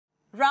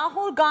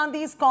Rahul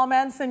Gandhi's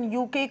comments in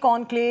UK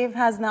conclave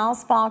has now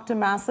sparked a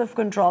massive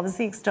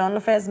controversy. External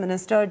Affairs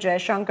Minister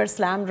Jaishankar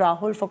slammed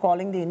Rahul for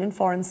calling the Indian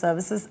Foreign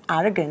Services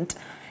arrogant.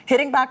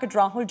 Hitting back at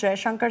Rahul,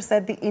 Jaishankar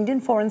said the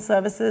Indian Foreign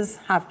Services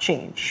have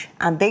changed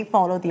and they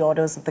follow the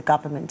orders of the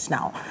government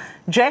now.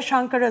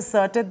 Jaishankar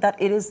asserted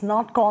that it is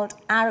not called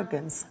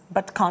arrogance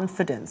but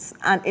confidence,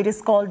 and it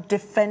is called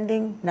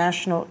defending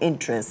national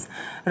interests.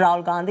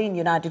 Rahul Gandhi in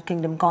United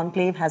Kingdom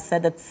conclave has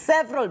said that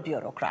several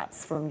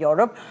bureaucrats from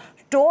Europe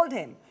told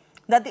him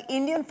that the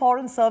Indian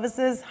Foreign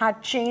Services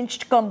had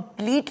changed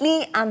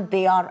completely and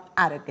they are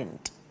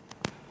arrogant.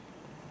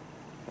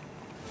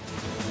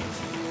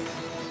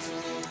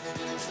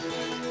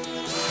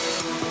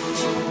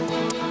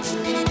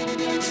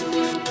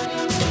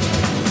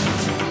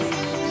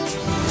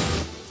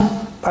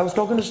 I was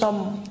talking to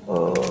some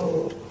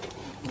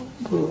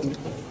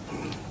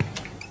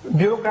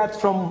bureaucrats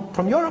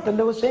from Europe, and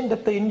they were saying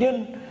that the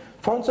Indian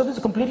Foreign Service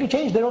is completely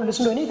changed. They don't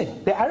listen to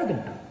anything. They're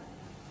arrogant.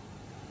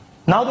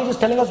 Now they're just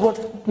telling us what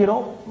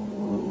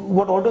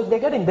orders they're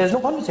getting. There's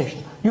no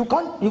conversation. You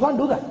can't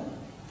do that.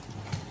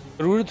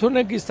 जरूरी थोड़ा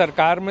ना कि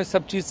सरकार में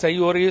सब चीज़ सही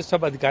हो रही है,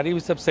 सब अधिकारी भी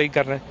सब सही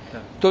कर रहे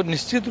हैं। तो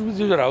निश्चित रूप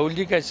से जो राहुल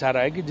जी का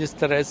इशारा है कि जिस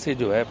तरह से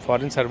जो है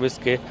फॉरेन सर्विस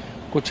के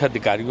कुछ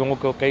अधिकारियों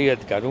को, कई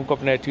अधिकारियों को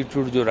अपना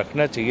एटीट्यूड जो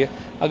रखना चाहिए,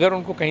 अगर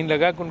उनको कहीं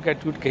लगा कि उनका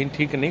एटीट्यूड कहीं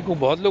ठीक नहीं, को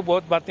बहुत लोग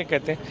बहुत बातें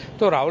कहते हैं,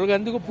 तो राहुल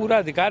गांधी को पूरा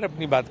अधिकार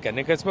अपनी बात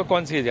कहने का, इसमें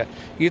कौन सी है।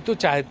 ये तो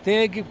चाहते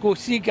हैं कि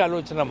किसी की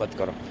आलोचना मत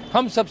करो,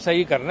 हम सब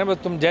सही कर रहे हैं, बस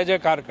तुम जय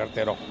जयकार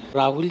करते रहो।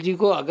 राहुल जी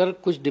को अगर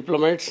कुछ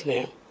डिप्लोमेट्स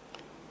ने,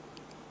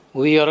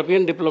 वो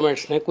यूरोपियन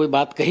डिप्लोमेट्स ने कोई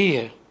बात कही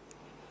है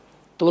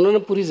तो उन्होंने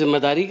पूरी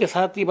जिम्मेदारी के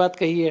साथ ये बात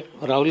कही है।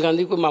 राहुल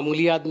गांधी कोई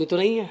मामूली आदमी तो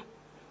नहीं है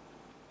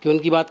कि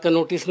उनकी बात का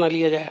नोटिस ना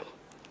लिया जाए।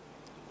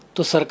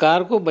 तो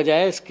सरकार को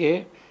बजाय इसके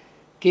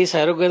कि इस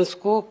एरोगेंस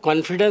को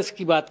कॉन्फिडेंस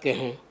की बात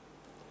कहें,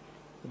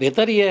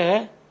 बेहतर यह है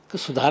कि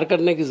सुधार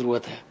करने की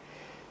ज़रूरत है।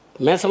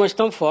 मैं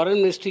समझता हूँ फॉरेन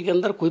मिनिस्ट्री के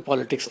अंदर कोई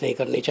पॉलिटिक्स नहीं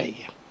करनी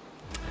चाहिए।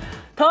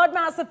 Third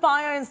massive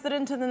fire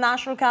incident in the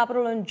national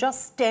capital in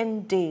just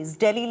 10 days.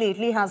 Delhi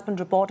lately has been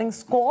reporting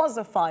scores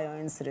of fire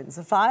incidents.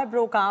 A fire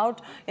broke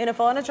out in a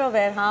furniture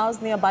warehouse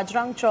near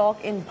Bajrang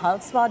Chowk in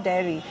Bhalswa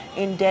Dairy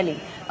in Delhi.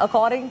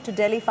 According to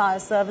Delhi Fire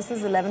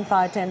Services, 11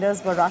 fire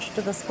tenders were rushed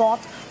to the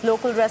spot.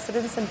 Local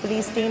residents and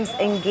police teams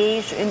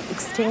engaged in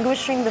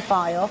extinguishing the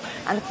fire,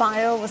 and the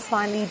fire was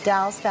finally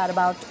doused at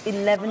about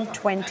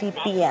 11:20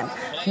 p.m.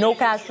 No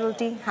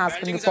casualty has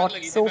been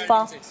reported so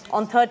far.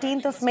 On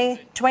 13th of May,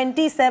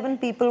 27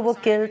 people were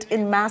killed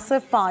in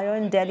massive fire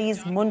in Delhi's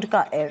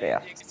Mundka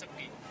area.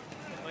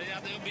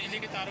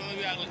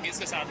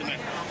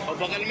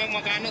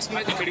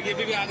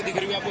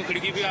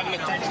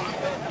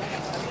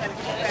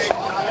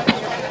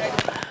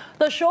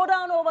 The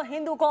showdown over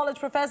Hindu College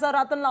professor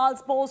Ratan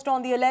Lal's post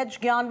on the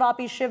alleged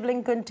Gyanvapi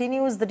Shivling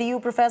continues. The DU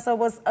professor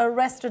was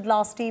arrested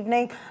last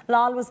evening.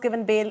 Lal was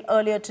given bail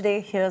earlier today.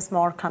 Here's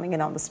more coming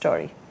in on the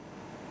story.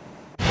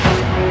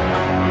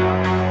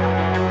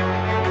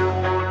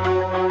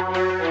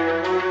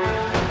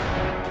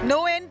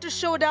 No end to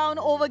showdown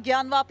over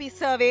Gyanvapi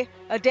survey.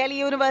 A Delhi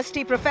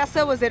University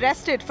professor was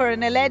arrested for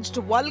an alleged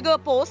vulgar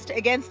post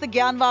against the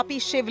Gyanvapi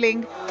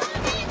Shivling.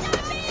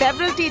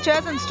 Several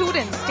teachers and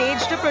students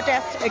staged a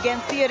protest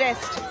against the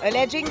arrest,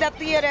 alleging that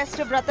the arrest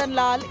of Ratan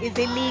Lal is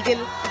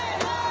illegal.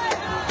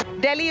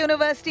 Delhi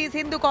University's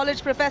Hindu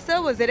College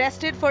professor was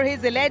arrested for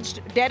his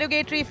alleged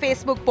derogatory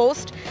Facebook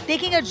post,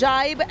 taking a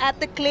jibe at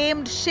the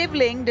claimed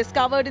Shivling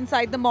discovered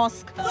inside the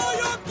mosque.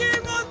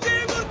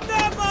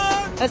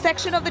 A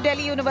section of the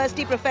Delhi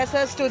University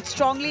professor stood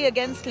strongly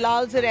against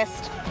Lal's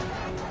arrest.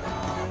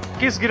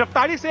 कि इस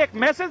गिरफ्तारी से एक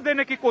message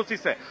देने की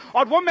कोशिश है,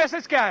 और वो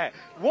मैसेज क्या है?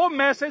 वो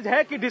मैसेज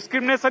है कि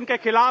डिस्क्रिमिनेशन के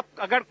खिलाफ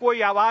अगर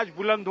कोई आवाज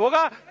बुलंद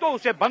होगा तो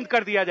उसे बंद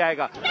कर दिया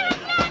जाएगा।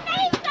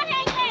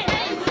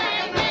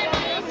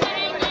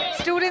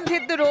 Students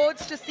hit the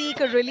roads to seek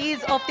a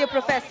release of their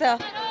professor.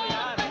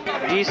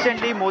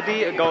 Recently, Modi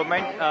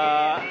government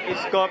is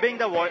curbing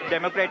the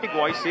democratic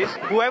voices.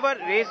 Whoever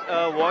raise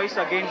a voice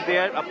against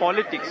their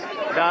politics,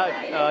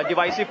 the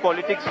divisive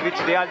politics which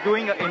they are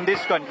doing in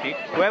this country,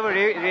 whoever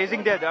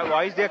raising their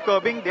voice, they are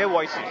curbing their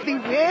voices. The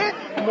way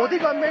Modi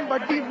government,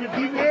 but the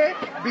way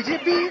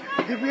BJP,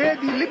 the way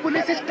Delhi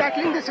police is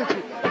tackling this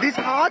issue, this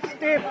hard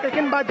step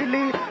taken by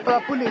Delhi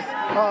police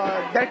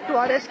that to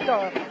arrest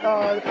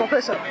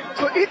professor.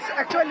 So it's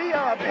actually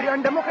very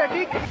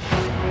undemocratic.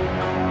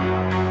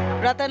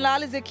 Ratan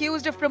Lal is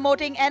accused of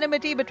promoting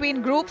enmity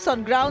between groups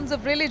on grounds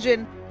of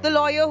religion. The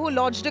lawyer who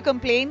lodged a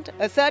complaint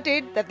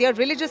asserted that their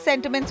religious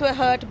sentiments were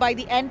hurt by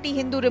the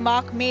anti-Hindu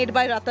remark made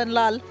by Ratan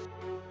Lal.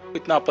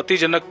 इतना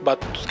आपत्तिजनक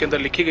बात उसके अंदर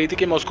लिखी गई थी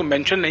कि मैं उसको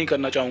मेंशन नहीं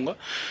करना चाहूँगा।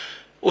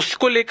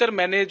 उसको लेकर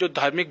मैंने जो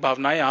धार्मिक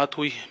भावनाएं आहत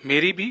हुई,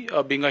 मेरी भी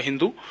बीइंग अ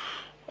हिंदू,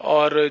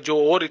 और जो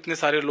और इतने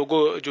सारे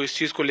लोगों जो इस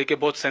चीज़ को लेकर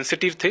बहुत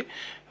सेंसिटिव थे,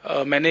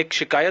 मैंने एक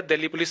शिकायत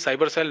Delhi police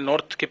cyber cell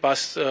north के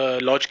पास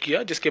लॉन्च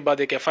किया, जिसके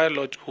बाद एक एफआईआर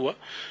लॉन्च हुआ।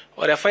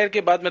 और एफआईआर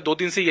के बाद मैं 2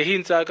 दिन से यही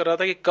इंतजार कर रहा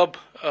था कि कब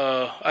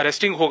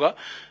अरेस्टिंग होगा,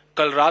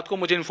 कल रात को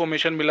मुझे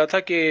इन्फॉर्मेशन मिला था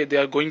कि they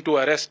are going to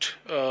arrest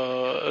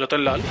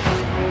Ratan Lal.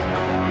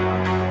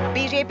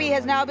 BJP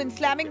has now been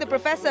slamming the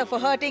professor for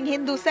hurting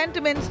Hindu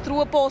sentiments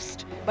through a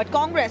post. But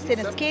Congress,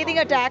 in a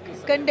scathing attack,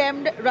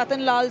 condemned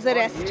Ratan Lal's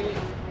arrest.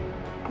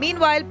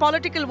 Meanwhile,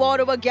 political war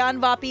over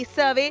Gyan Vapi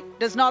survey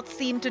does not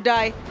seem to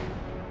die.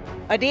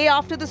 A day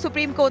after the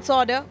Supreme Court's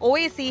order,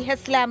 OAC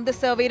has slammed the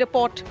survey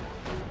report.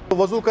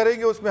 वजू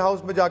करेंगे उसमें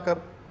house में जाकर,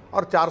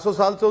 और 400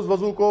 साल से उस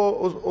वजू को,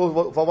 उस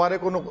फवारे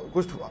को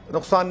कुछ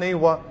नुकसान नहीं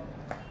हुआ।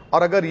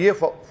 और अगर ये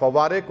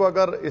फवारे को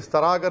अगर इस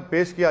तरह अगर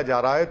पेश किया जा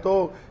रहा है तो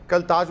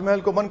कल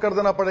ताजमहल को बंद कर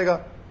देना पड़ेगा।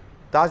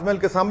 ताजमहल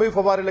के सामने भी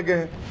फवारे लगे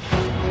हैं।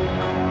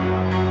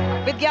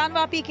 With Gyan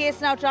Vapi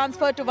case now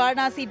transferred to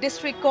Varanasi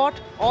District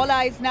Court, all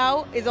eyes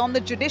now is on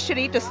the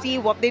judiciary to see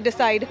what they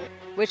decide.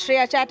 With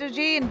Shreya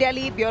Chatterjee in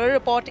Delhi, Bureau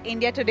Report,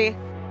 India Today.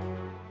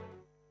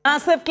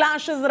 Massive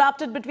clashes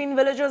erupted between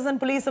villagers and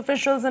police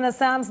officials in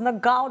Assam's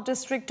Nagaon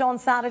district on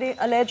Saturday,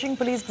 alleging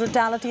police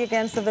brutality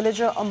against a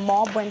villager. A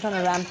mob went on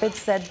a rampage,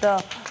 set the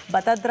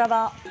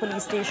Batadrava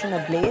police station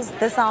ablaze.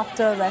 This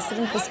after a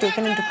resident was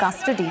taken into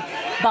custody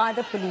by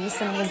the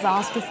police and was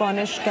asked to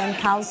furnish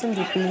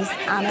 10,000 rupees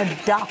and a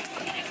duck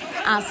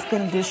as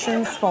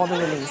conditions for the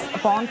release.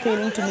 Upon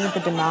failing to meet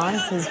the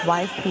demands, his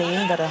wife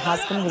claimed that her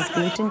husband was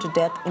beaten to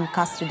death in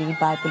custody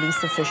by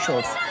police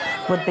officials.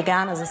 What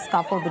began as a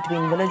scuffle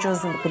between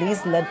villagers and the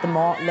police led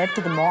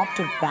to the mob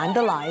to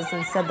vandalize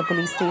and set the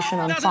police station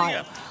on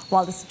fire.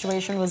 While the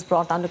situation was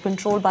brought under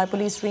control by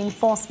police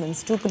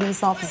reinforcements, 2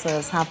 police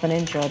officers have been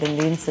injured in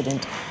the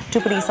incident.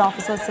 2 police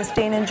officers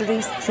sustained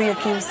injuries. 3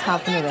 accused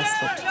have been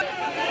arrested.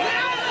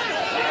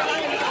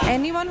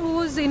 Anyone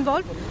who is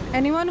involved,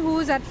 anyone who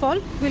is at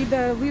fault,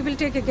 we will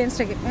take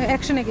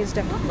action against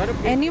them.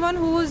 Anyone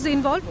who is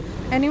involved,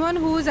 anyone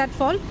who is at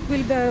fault,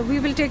 we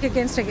will take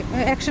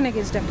action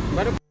against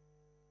them.